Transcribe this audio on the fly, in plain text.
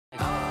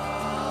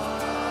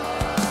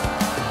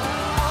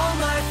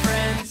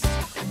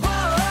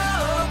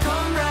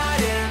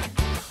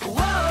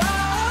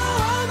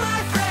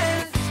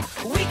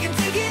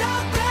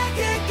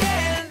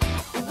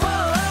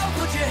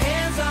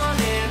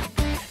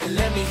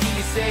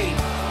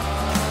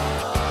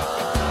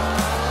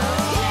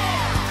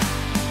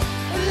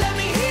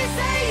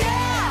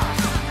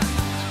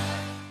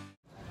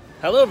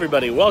Hello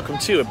everybody, welcome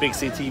to a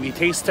BigCTV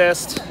taste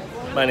test.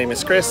 My name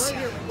is Chris.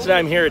 Today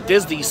I'm here at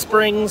Disney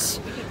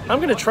Springs. I'm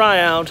going to try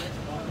out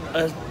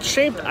a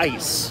shaved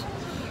ice.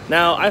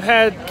 Now I've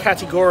had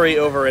Category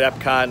over at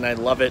Epcot and I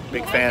love it,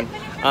 big fan.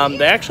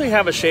 They actually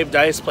have a shaved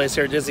ice place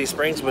here at Disney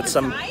Springs with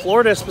some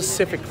Florida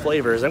specific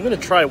flavors. I'm going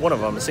to try one of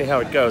them and see how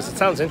it goes. It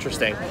sounds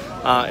interesting.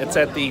 It's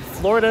at the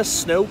Florida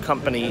Snow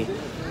Company,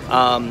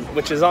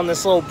 which is on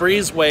this little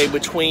breezeway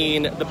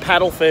between the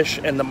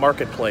Paddlefish and the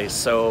Marketplace.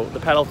 So the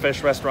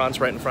Paddlefish restaurant's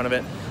right in front of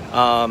it.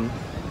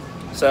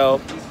 So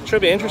it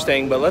should be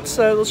interesting, but let's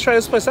try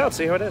this place out,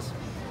 see how it is.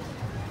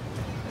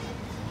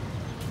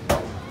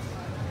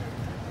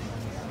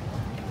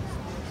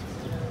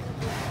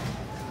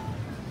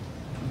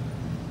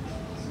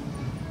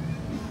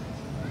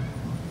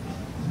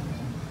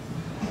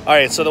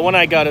 Alright, so the one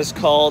I got is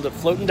called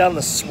Floating Down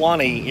the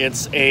Swanee.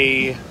 It's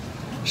a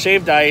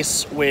shaved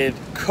ice with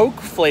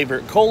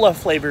cola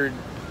flavored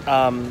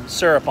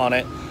syrup on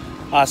it,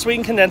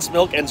 sweetened condensed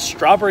milk, and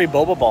strawberry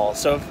boba balls.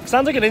 So it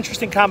sounds like an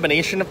interesting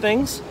combination of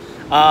things.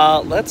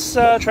 Let's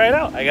try it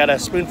out. I got a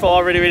spoonful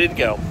already ready to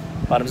go.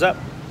 Bottoms up.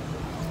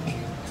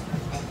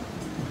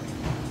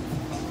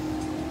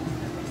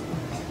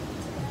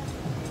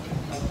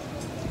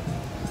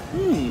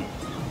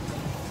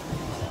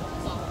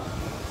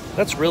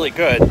 That's really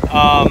good.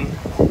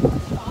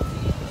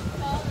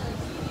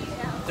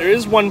 There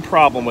is one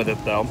problem with it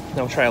though.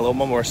 I'll try a little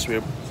more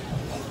swoop.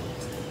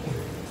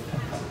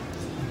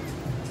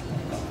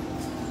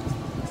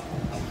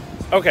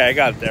 Okay, I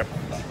got it there.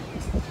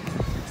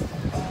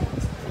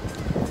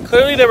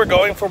 Clearly they were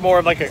going for more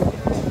of like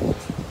a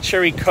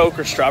cherry Coke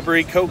or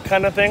strawberry Coke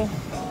kind of thing.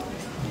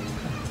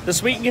 The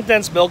sweetened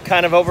condensed milk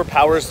kind of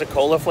overpowers the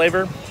cola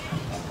flavor.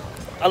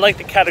 I like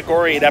the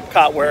Category at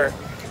Epcot where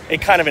it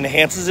kind of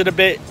enhances it a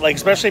bit, like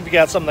especially if you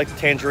got something like the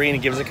tangerine,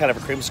 it gives it kind of a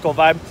creamsicle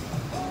vibe.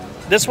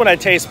 This one I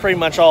taste pretty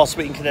much all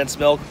sweetened condensed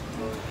milk.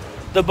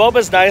 The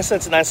boba's nice,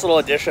 it's a nice little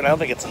addition. I don't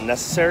think it's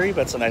necessary,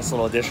 but it's a nice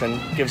little addition.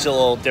 Gives you a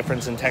little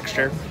difference in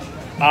texture.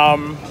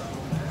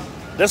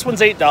 This one's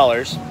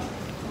 $8.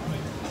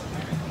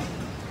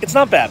 It's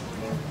not bad.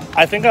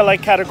 I think I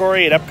like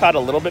Category at Epcot a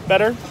little bit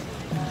better,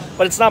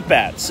 but it's not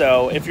bad.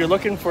 So if you're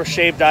looking for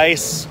shaved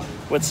ice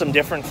with some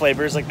different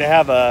flavors, like they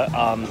have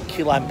a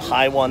key lime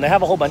pie one. They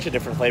have a whole bunch of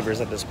different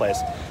flavors at this place.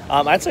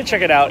 I'd say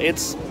check it out.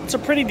 It's a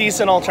pretty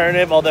decent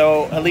alternative,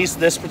 although at least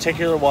this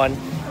particular one,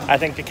 I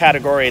think the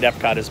Category at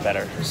Epcot is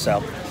better.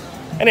 So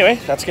anyway,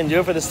 that's going to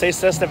do it for this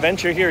taste test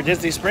adventure here at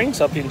Disney Springs.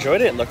 Hope you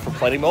enjoyed it and look for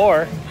plenty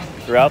more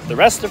throughout the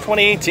rest of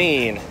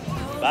 2018.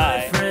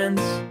 Bye.